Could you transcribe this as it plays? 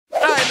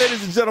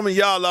ladies and gentlemen,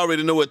 y'all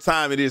already know what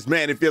time it is,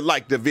 man. If you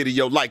like the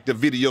video,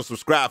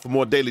 subscribe for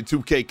more daily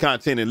 2K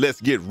content, and let's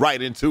get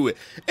right into it.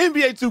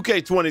 NBA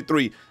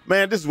 2K23,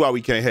 man, this is why we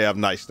can't have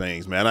nice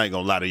things, man. I ain't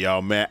gonna lie to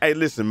y'all, man. Hey,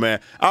 listen,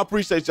 man, I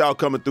appreciate y'all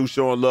coming through,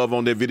 showing love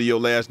on that video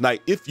last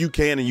night. If you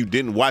can and you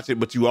didn't watch it,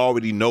 but you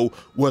already know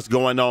what's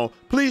going on,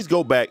 please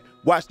go back,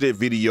 watch that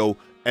video,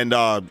 and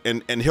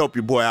help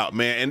your boy out,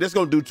 man. And that's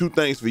gonna do two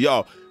things for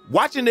y'all.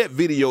 Watching that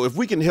video, if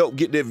we can help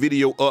get that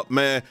video up,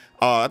 man,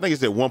 I think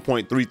it's at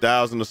 1.3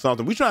 thousand or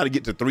something. We're trying to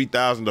get to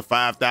 3,000 to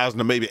 5,000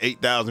 to maybe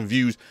 8,000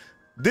 views.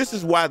 This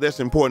is why that's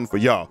important for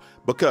y'all,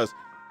 because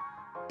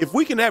if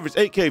we can average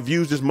 8K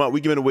views this month, we're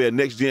giving away a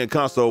next-gen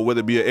console, whether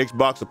it be an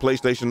Xbox, a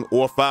PlayStation,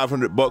 or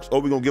 $500,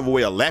 or we're gonna give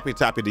away a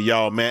lappy-toppy to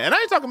y'all, man. And I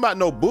ain't talking about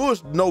no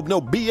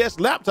BS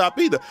laptop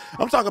either.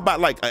 I'm talking about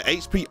like an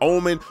HP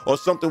Omen or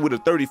something with a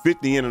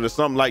 3050 in it or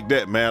something like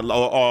that, man,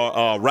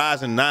 or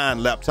Ryzen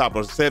 9 laptop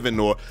or 7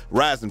 or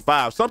Ryzen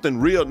 5, something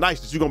real nice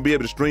that you're gonna be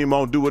able to stream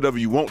on, do whatever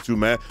you want to,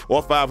 man,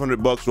 or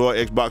 $500 or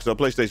Xbox or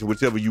PlayStation,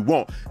 whichever you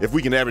want. If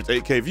we can average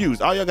 8K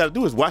views, all y'all gotta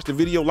do is watch the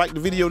video, like the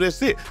video, that's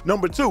it.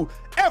 Number two,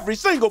 every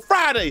single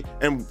Friday,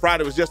 and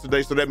Friday was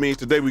yesterday, so that means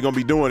today we're gonna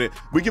be doing it.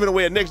 We're giving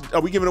away $50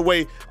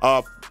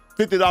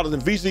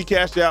 in VC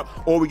Cash App,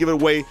 or we're giving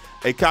away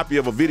a copy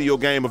of a video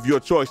game of your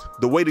choice.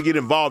 The way to get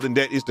involved in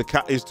that is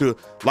to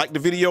like the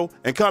video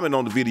and comment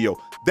on the video.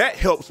 That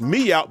helps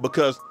me out,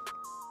 because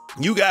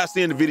you guys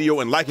seeing the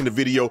video and liking the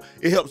video,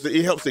 it helps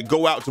it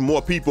go out to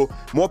more people.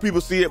 More people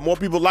see it, more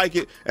people like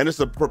it, and it's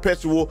a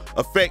perpetual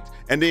effect.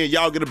 And then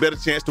y'all get a better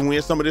chance to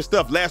win some of this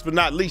stuff. Last but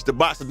not least, the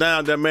box are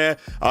down there, man.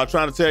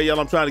 Trying to tell y'all,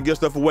 I'm trying to give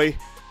stuff away.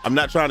 I'm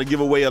not trying to give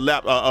away a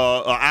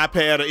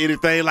iPad or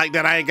anything like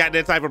that. I ain't got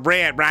that type of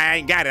bread, bro. I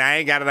ain't got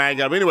it.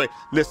 But anyway,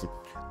 listen,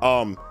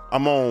 I'm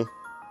on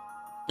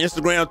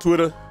Instagram,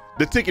 Twitter,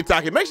 the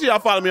TikTok. Make sure y'all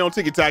follow me on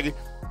TikTok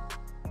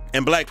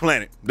and Black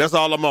Planet. That's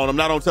all I'm on. I'm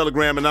not on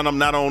Telegram, and I'm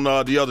not on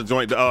the other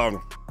joint.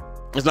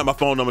 It's not my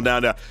phone number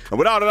down there. And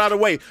with all that out of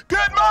the way, good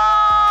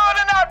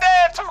morning out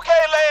there in 2K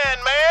land,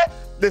 man.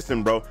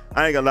 Listen, bro,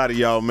 I ain't gonna lie to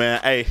y'all, man.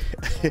 Hey,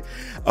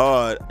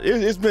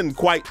 it's been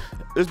quite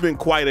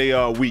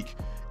a week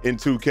in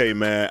 2K,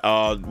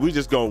 man. We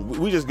just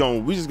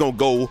gonna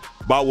go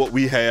by what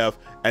we have,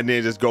 and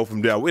then just go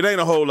from there. It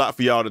ain't a whole lot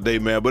for y'all today,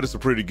 man, but it's a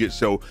pretty good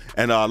show.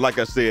 And like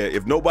I said,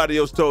 if nobody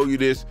else told you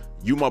this,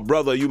 you my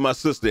brother, you my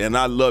sister, and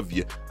I love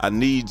you. I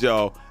need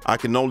y'all. I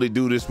can only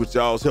do this with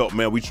y'all's help,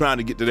 man. We trying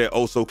to get to that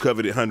oh-so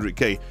coveted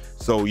 100K.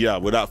 So yeah,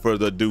 without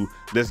further ado,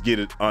 let's get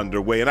it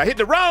underway. And I hit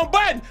the wrong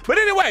button, but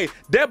anyway,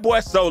 that boy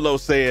Solo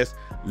says,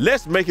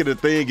 let's make it a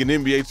thing in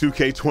NBA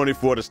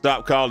 2K24 to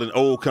stop calling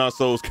old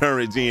consoles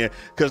current gen,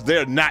 because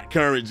they're not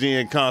current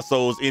gen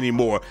consoles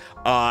anymore.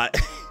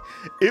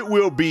 It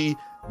will be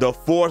the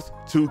fourth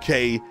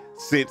 2K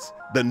since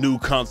the new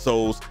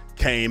consoles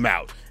came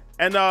out.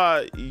 And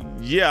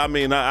yeah, I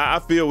mean, I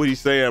feel what he's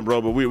saying,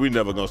 bro, but we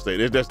never gonna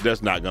stay.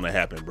 That's not gonna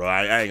happen, bro.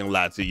 I ain't gonna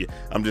lie to you.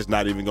 I'm just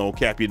not even gonna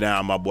cap you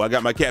down, my boy. I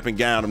got my cap and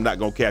gown. I'm not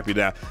gonna cap you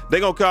down. They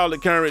gonna call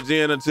it current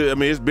gen until, I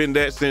mean, it's been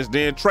that since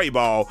then. Trey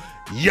ball,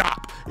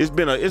 yop. It's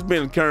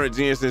been current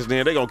gen since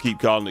then. They gonna keep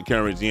calling it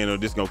current gen, or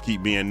just gonna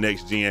keep being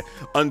next gen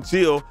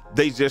until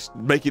they just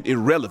make it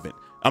irrelevant.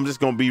 I'm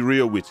just gonna be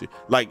real with you.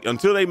 Like,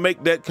 until they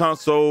make that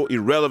console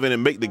irrelevant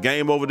and make the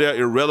game over there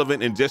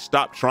irrelevant and just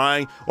stop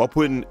trying or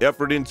putting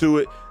effort into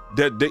it,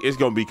 it's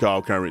gonna be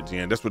called current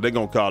gen. That's what they're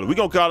gonna call it. We're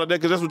gonna call it that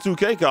because that's what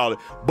 2K call it.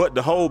 But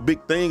the whole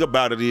big thing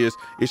about it is,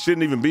 it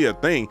shouldn't even be a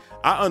thing.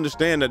 I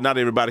understand that not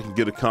everybody can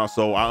get a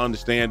console. I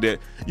understand that,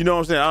 you know what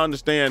I'm saying? I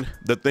understand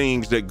the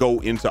things that go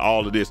into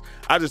all of this.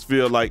 I just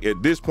feel like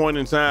at this point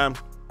in time,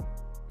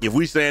 if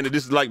we saying that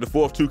this is like the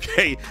fourth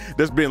 2K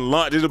that's been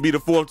launched, it'll be the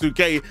fourth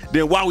 2K,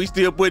 then why we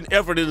still putting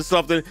effort into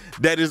something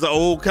that is an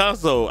old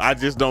console? I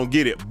just don't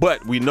get it.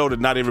 But we know that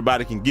not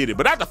everybody can get it.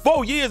 But after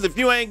 4 years, if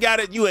you ain't got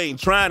it, you ain't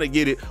trying to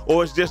get it,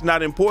 or it's just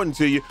not important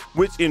to you,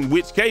 in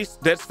which case,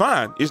 that's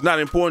fine. It's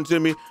not important to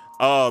me.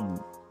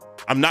 I'm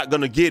not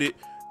gonna get it.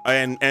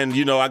 And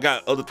you know, I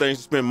got other things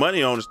to spend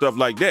money on and stuff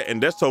like that,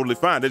 and that's totally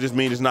fine. That just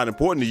means it's not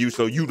important to you,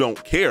 so you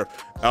don't care.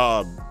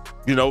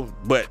 You know,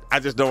 but I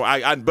just don't,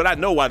 but I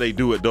know why they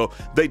do it, though.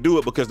 They do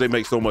it because they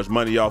make so much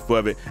money off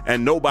of it,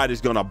 and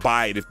nobody's gonna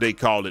buy it if they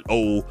call it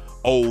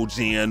old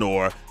gen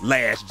or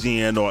last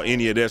gen or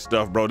any of that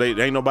stuff, bro. They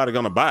ain't nobody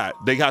gonna buy it.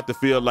 They have to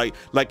feel like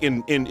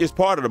it's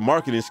part of the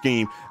marketing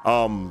scheme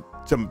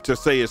to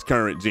say it's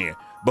current gen,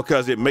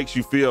 because it makes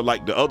you feel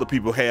like the other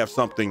people have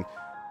something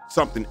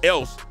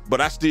else,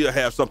 but I still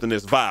have something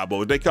that's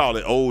viable. If they call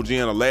it old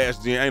gen or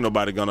last gen, ain't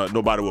nobody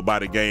will buy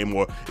the game,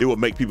 or it will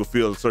make people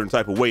feel a certain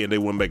type of way, and they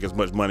wouldn't make as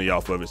much money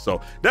off of it.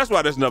 So that's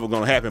why that's never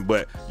gonna happen.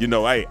 But you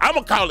know, hey, I'm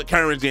gonna call it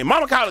current gen.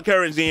 Mama call it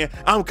current gen.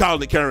 I'm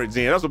calling it current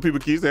gen. That's what people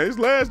keep saying. It's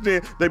last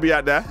gen. They be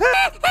out there. Hey,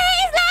 it's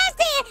last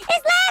gen.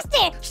 It's last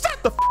gen.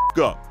 Shut the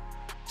f up.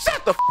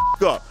 Shut the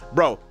f up,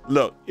 bro.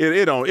 Look,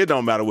 it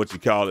don't matter what you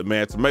call it,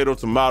 man.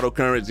 Tomato,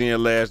 current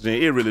gen, last gen.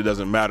 It really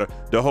doesn't matter.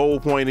 The whole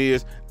point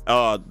is,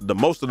 the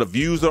most of the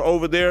views are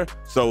over there,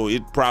 so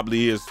it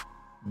probably is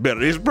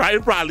better. It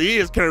probably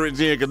is current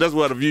gen because that's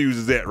where the views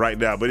is at right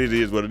now, but it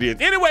is what it is.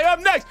 Anyway, up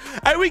next,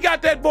 hey, we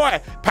got that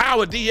boy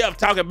Power DF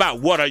talking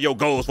about what are your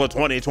goals for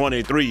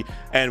 2023,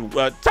 and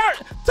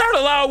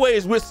Turtle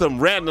always with some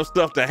random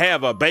stuff to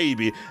have a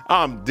baby.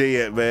 I'm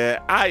dead,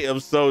 man. I am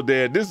so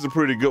dead. This is a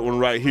pretty good one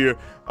right here.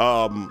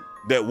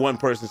 That one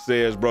person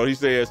says, bro, he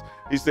says,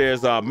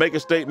 make a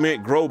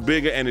statement, grow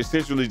bigger, and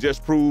essentially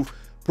just prove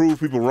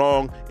people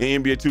wrong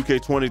in NBA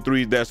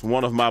 2K23. That's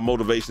one of my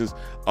motivations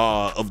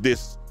of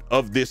this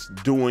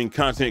doing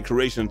content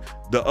creation.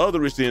 The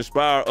other is to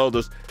inspire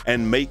others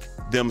and make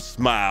them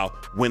smile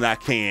when I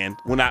can.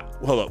 When I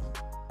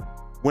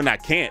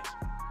can't.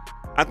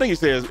 I think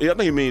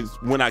he means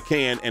when I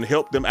can, and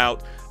help them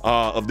out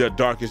of their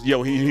darkest.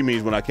 He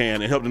means when I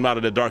can and help them out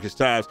of their darkest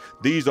times.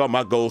 These are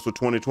my goals for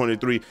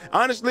 2023.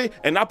 Honestly,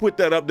 and I put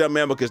that up there,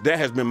 man, because that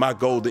has been my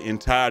goal the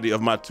entirety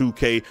of my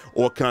 2K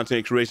or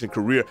content creation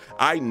career.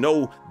 I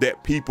know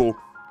that people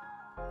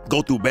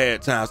go through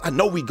bad times. I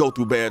know we go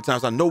through bad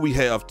times. I know we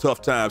have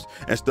tough times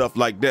and stuff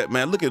like that,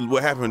 man. Look at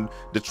what happened,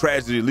 the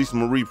tragedy of Lisa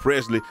Marie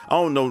Presley.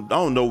 I don't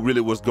know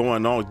really what's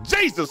going on.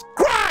 Jesus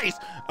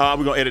Christ!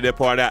 We're gonna edit that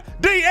part out.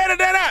 Edit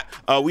that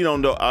out! We don't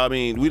know, I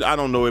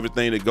don't know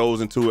everything that goes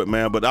into it,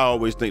 man, but I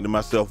always think to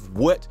myself,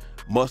 what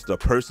must a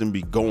person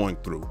be going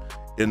through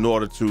in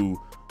order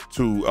to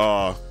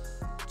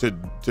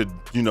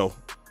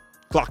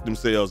clock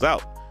themselves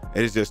out?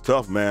 And it's just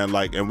tough, man.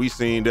 Like, and we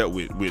seen that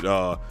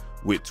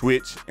with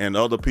Twitch and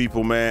other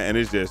people, man, and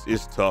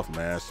it's tough,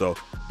 man. So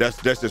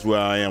that's just where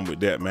I am with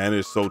that, man.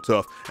 It's so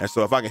tough. And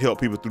so if I can help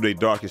people through their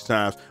darkest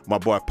times, my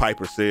boy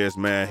Piper says,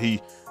 man,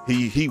 he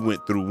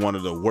went through one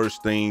of the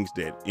worst things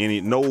that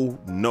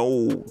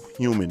no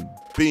human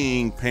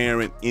being,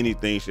 parent,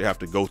 anything should have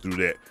to go through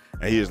that.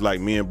 And he is like,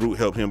 me and Brute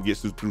helped him get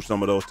through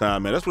some of those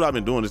times, man. That's what I've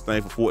been doing this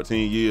thing for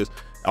 14 years.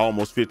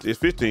 Almost 50, it's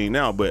 15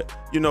 now, but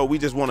we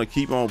just want to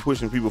keep on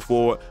pushing people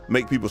forward,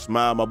 make people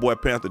smile. My boy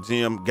Panther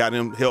Jim got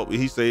him help.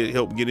 He said it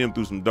helped get him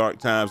through some dark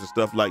times and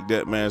stuff like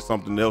that, man.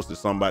 Something else to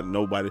somebody,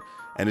 nobody.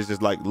 And it's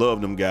just like,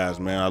 love them guys,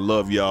 man. I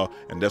love y'all,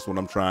 and that's what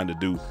I'm trying to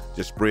do.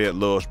 Just spread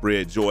love,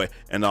 spread joy,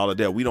 and all of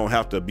that. We don't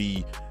have to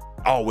be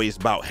always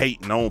about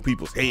hating on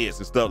people's heads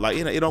and stuff. Like,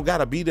 it don't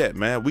gotta be that,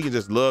 man. We can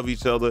just love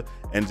each other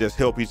and just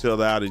help each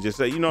other out and just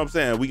say, you know what I'm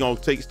saying, we gonna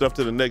take stuff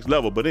to the next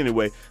level. But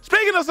anyway,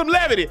 speaking of some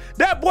levity,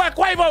 that boy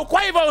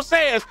Quavo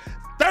says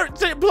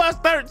 13 plus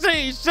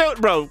 13 shoot,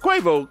 bro.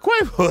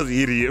 Quavo's an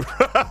idiot,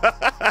 bro.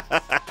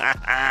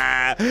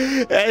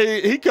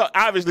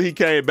 Obviously he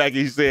came back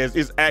and he says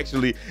it's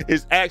actually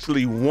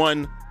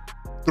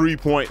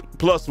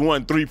plus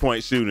one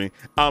 3-point shooting.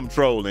 I'm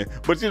trolling,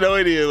 but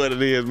it is what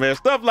it is, man.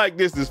 Stuff like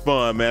this is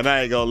fun, man.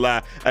 I ain't gonna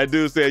lie. That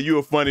dude said you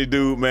a funny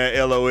dude, man.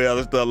 LOL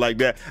and stuff like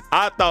that.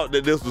 I thought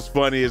that this was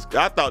funny as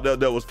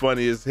that was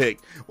funny as heck.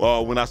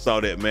 Well, when I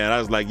saw that, man, I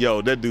was like,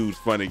 yo, that dude's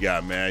a funny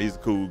guy, man. He's a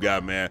cool guy,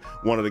 man.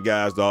 One of the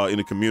guys in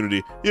the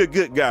community. He's a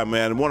good guy,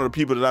 man. And one of the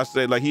people that I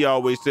say, like he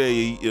always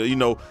say,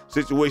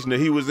 situation that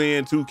he was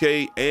in,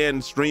 2K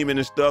and streaming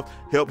and stuff,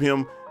 help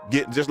him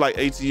get, just like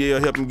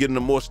ATL, help him get in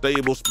a more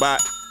stable spot.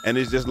 And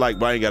it's just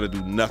like, I ain't got to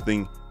do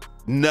nothing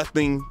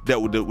that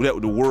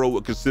the world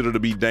would consider to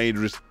be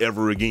dangerous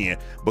ever again,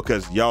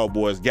 because y'all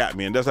boys got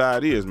me. And that's how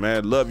it is,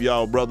 man. Love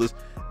y'all brothers.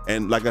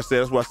 And like I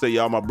said, that's why I say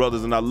y'all my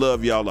brothers, and I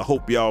love y'all. I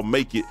hope y'all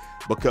make it,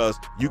 because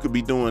you could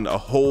be doing a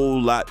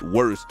whole lot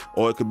worse,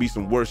 or it could be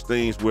some worse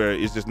things where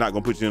it's just not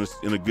gonna put you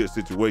in a good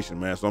situation,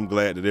 man. So I'm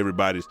glad that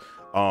everybody's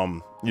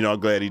I'm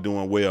glad he's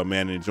doing well,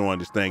 man, and enjoying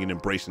this thing and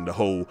embracing the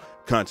whole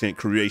content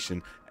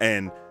creation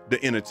and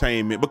the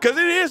entertainment, because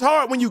it is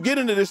hard when you get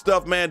into this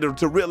stuff, man,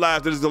 to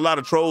realize that there's a lot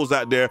of trolls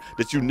out there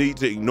that you need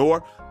to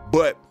ignore.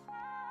 But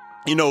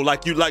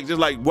just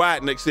like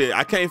Wyatt Nick said,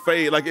 I can't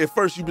fade. Like, at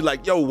first you'd be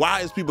like, yo,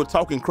 why is people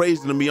talking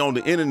crazy to me on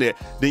the internet?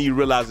 Then you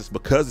realize it's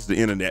because it's the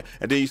internet.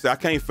 And then you say, I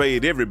can't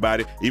fade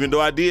everybody. Even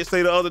though I did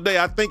say the other day,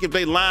 I think if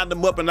they lined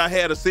them up and I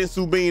had a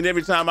sensu bean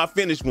every time I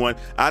finished one,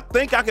 I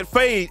think I could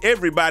fade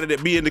everybody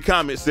that be in the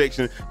comment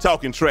section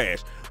talking trash.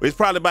 It's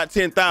probably about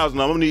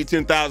 10,000. I'm gonna need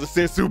 10,000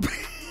 sensu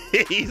beans.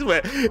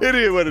 Man, it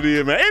is what it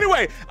is, man.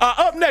 Anyway,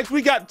 up next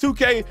we got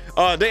 2K.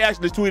 They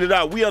actually tweeted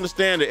out, we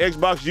understand that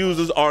Xbox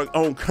users are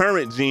on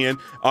current gen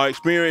are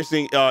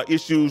experiencing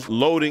issues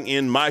loading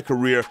in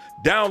MyCareer.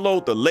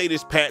 Download the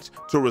latest patch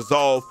to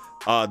resolve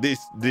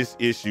this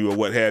issue or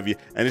what have you.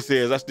 And it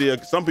says,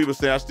 some people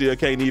say I still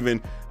can't even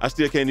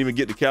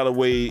get the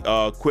Callaway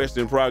quest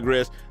in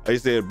progress. They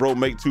said, bro,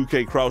 make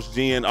 2K cross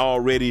gen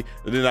already.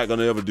 They're not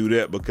gonna ever do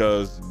that,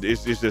 because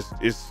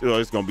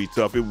it's gonna be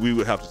tough. We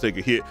would have to take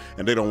a hit,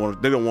 and they don't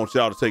want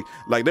y'all to take,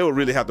 like, they would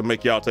really have to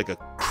make y'all take a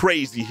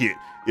crazy hit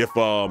if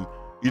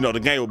the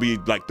game will be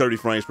like 30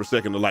 frames per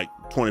second to like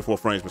 24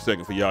 frames per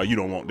second for y'all. You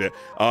don't want that.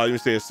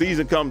 It says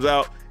season comes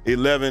out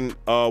 11,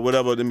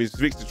 whatever. Let me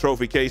fix the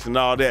trophy case and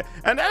all that.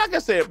 And like I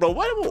said, bro,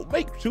 why don't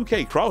make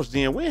 2K cross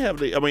gen? When have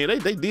they? I mean,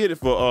 they did it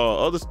for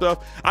other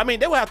stuff. I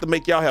mean, they would have to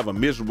make y'all have a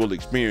miserable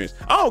experience.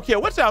 I don't care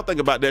what y'all think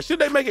about that. Should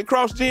they make it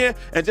cross gen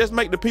and just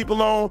make the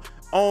people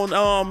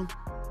on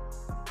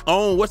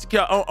on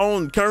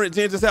on current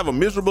gen just have a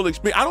miserable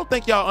experience. I don't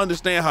think y'all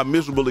understand how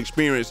miserable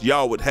experience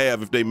y'all would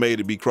have if they made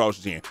it be cross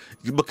gen,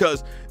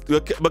 because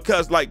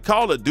like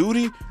Call of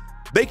Duty,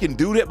 they can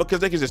do that because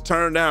they can just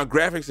turn down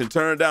graphics and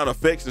turn down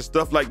effects and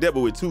stuff like that.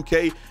 But with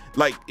 2K,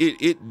 like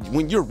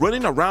when you're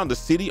running around the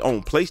city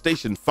on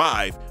PlayStation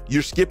 5,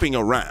 you're skipping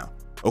around.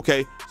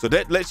 Okay, so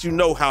that lets you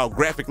know how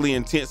graphically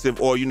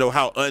intensive, or you know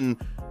how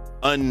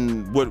what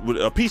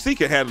a PC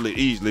can handle it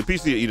easily.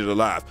 PC will eat it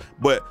alive,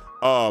 but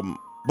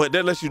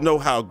that lets you know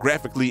how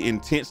graphically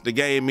intense the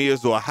game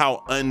is, or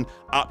how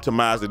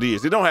unoptimized it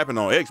is. It don't happen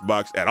on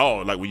Xbox at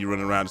all, like when you're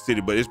running around the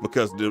city, but it's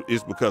because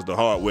the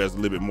hardware is a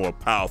little bit more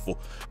powerful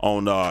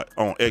on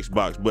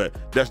Xbox.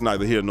 But that's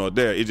neither here nor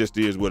there. It just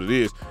is what it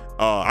is.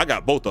 I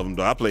got both of them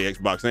though. I play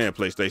Xbox and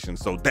PlayStation,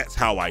 so that's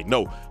how I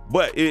know.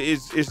 But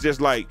it's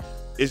just like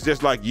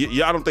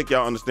y'all don't think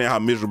y'all understand how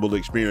miserable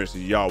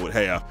experiences y'all would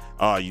have.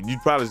 You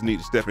probably just need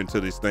to step into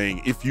this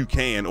thing if you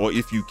can, or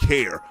if you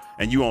care.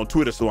 And you on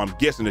Twitter, so I'm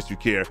guessing that you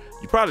care.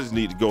 You probably just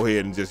need to go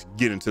ahead and just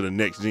get into the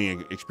next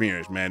gen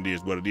experience, man. It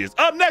is what it is.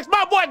 Up next,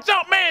 my boy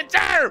Jumpman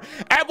Jerm.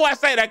 That boy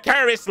say the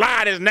Curry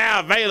slide is now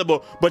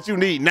available, but you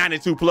need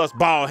 92+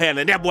 ball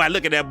handling. That boy,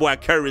 look at that boy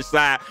Curry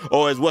slide,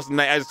 or as what's the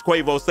name, as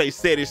Quavo say,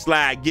 set his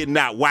slide, getting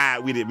out wide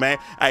with it, man.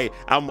 Hey,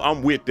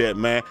 I'm with that,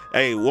 man.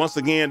 Hey, once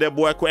again, that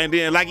boy, and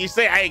then like you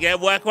said, hey, that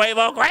boy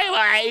Quavo,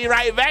 hey,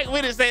 right back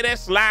with it, say that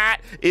slide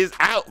is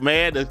out,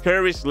 man. The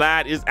Curry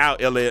slide is out,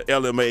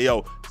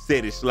 LMAO.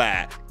 Set his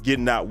slide,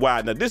 getting out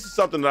wide. Now, this is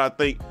something that I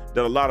think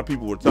that a lot of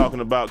people were talking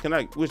about.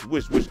 Which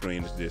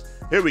screen is this?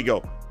 Here we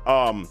go.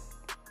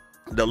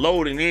 The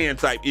loading in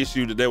type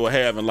issue that they were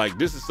having. Like,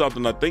 this is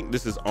something I think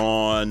this is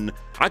on,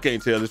 I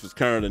can't tell this was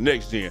current or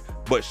next gen,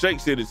 but Shake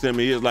said it to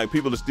me. It's like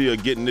people are still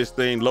getting this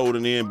thing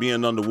loading in,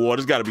 being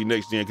underwater. It's got to be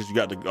next gen because you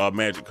got the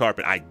magic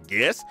carpet, I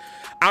guess.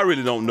 I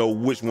really don't know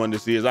which one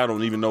this is. I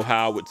don't even know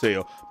how I would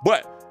tell.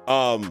 But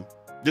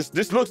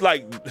this looks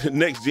like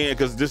next gen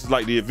because this is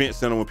like the event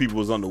center when people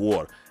was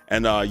underwater.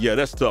 And yeah,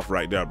 that's tough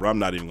right there, bro. I'm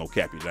not even gonna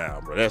cap you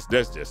down, bro. That's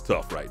just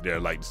tough right there.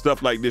 Like,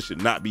 stuff like this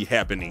should not be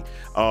happening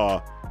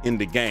in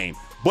the game.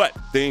 But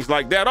things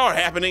like that are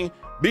happening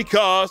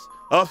because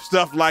of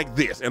stuff like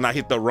this. And I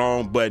hit the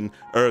wrong button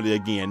early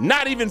again.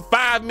 Not even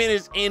 5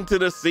 minutes into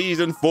the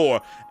season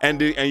 4.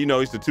 And you know,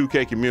 it's the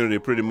 2K community,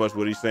 pretty much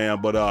what he's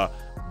saying. But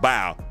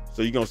wow.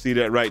 So you're gonna see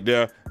that right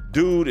there.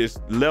 Dude is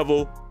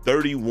level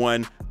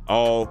 31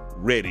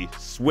 already.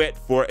 Sweat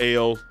for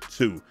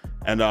L2.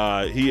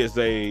 And he is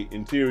a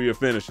interior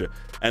finisher.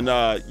 And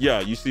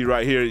yeah, you see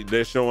right here,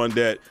 they're showing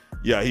that,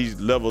 yeah,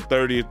 he's level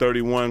 30 or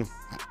 31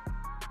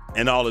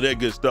 and all of that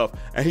good stuff.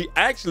 And he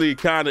actually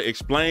kind of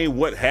explained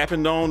what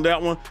happened on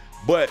that one.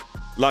 But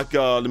like,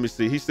 let me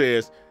see, he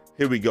says,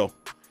 here we go.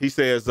 He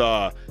says,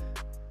 had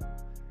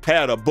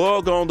a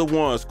bug on the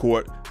ones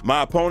court.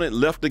 My opponent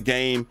left the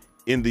game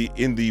in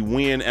the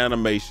win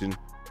animation,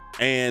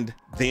 and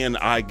then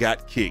I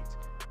got kicked.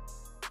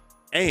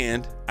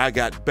 And I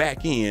got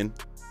back in.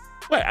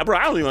 Wait, bro,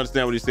 I don't even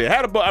understand what he said.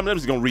 Had a bug. I'm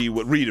just gonna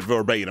read it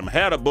verbatim.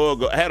 Had a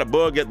bug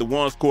at the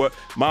ones court.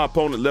 My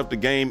opponent left the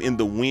game in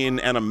the win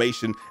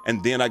animation,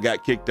 and then I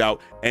got kicked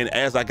out. And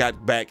as I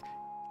got back,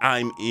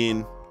 as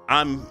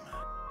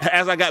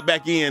I got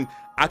back in,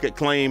 I could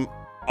claim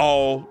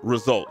all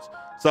results.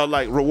 So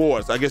like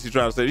rewards, I guess he's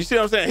trying to say. You see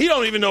what I'm saying? He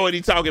don't even know what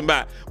he's talking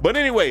about. But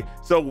anyway,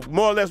 so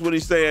more or less what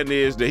he's saying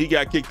is that he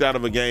got kicked out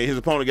of a game. His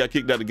opponent got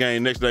kicked out of the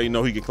game. Next day, you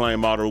know, he can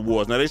claim all the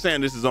rewards. Now they're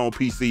saying this is on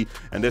PC,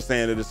 and they're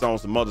saying that it's on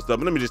some other stuff.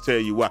 But let me just tell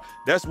you why.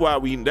 That's why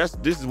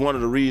this is one of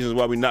the reasons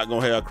why we're not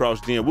gonna have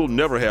cross gen. We'll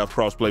never have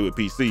cross play with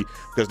PC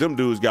because them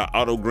dudes got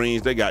auto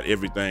greens. They got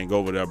everything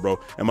over there, bro.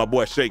 And my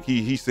boy Shake,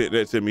 he said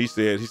that to me. He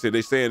said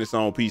they saying it's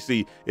on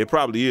PC. It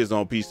probably is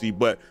on PC,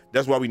 but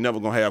that's why we never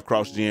gonna have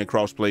cross gen,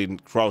 cross play,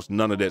 cross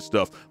none of that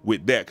stuff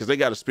with that, because they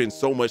got to spend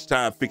so much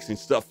time fixing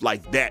stuff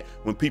like that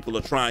when people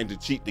are trying to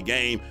cheat the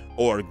game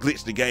or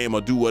glitch the game or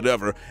do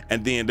whatever,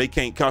 and then they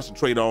can't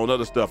concentrate on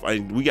other stuff. I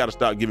mean, we got to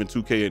stop giving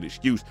 2K an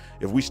excuse.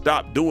 If we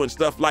stop doing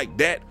stuff like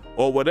that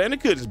or whatever, and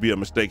it could just be a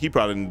mistake. He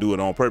probably didn't do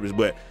it on purpose,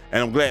 but,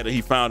 and I'm glad that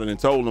he found it and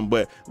told them,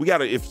 but we got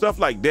to, if stuff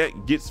like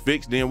that gets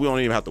fixed, then we don't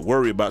even have to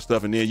worry about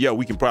stuff, and then yeah,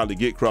 we can probably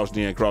get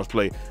cross-gen,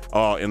 cross-play,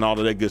 and all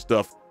of that good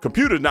stuff.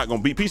 Computer's not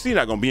gonna be, PC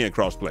not gonna be in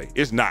crossplay.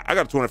 It's not. I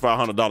got a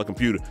 $2,500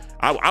 computer.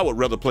 I would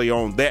rather play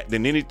on that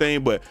than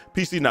anything, but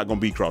PC not gonna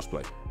be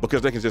crossplay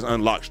because they can just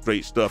unlock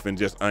straight stuff and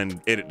just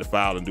edit the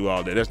file and do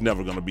all that. That's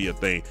never gonna be a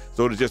thing.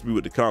 So it'll just be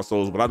with the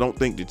consoles, but I don't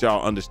think that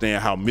y'all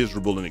understand how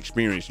miserable an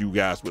experience you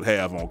guys would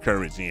have on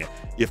current gen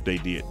if they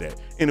did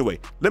that. Anyway,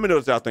 let me know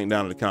what y'all think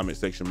down in the comment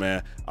section,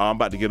 man. I'm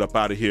about to get up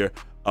out of here.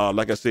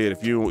 Like I said,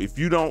 if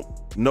you don't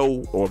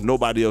know, or if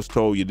nobody else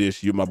told you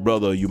this, you're my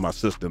brother, you're my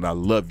sister, and I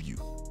love you.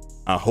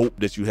 I hope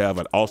that you have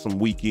an awesome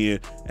weekend,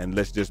 and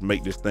let's just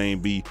make this thing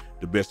be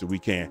the best that we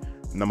can.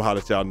 And I'm gonna holler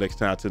at y'all next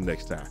time. Till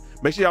next time.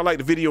 Make sure y'all like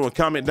the video and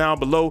comment down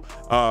below.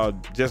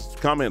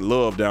 Just comment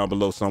love down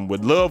below somewhere.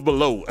 Love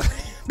below.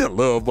 The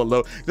love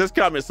below. Just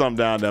comment something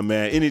down there,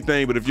 man.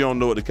 Anything, but if you don't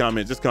know what to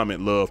comment, just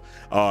comment love.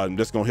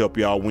 That's gonna help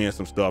y'all win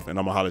some stuff. And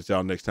I'm gonna holler at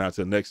y'all next time.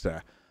 Till next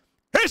time.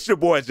 It's your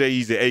boy Jay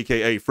Easy,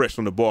 aka Fresh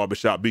from the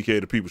Barbershop,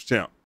 BK the People's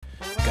Champ.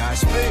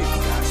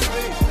 Godspeed.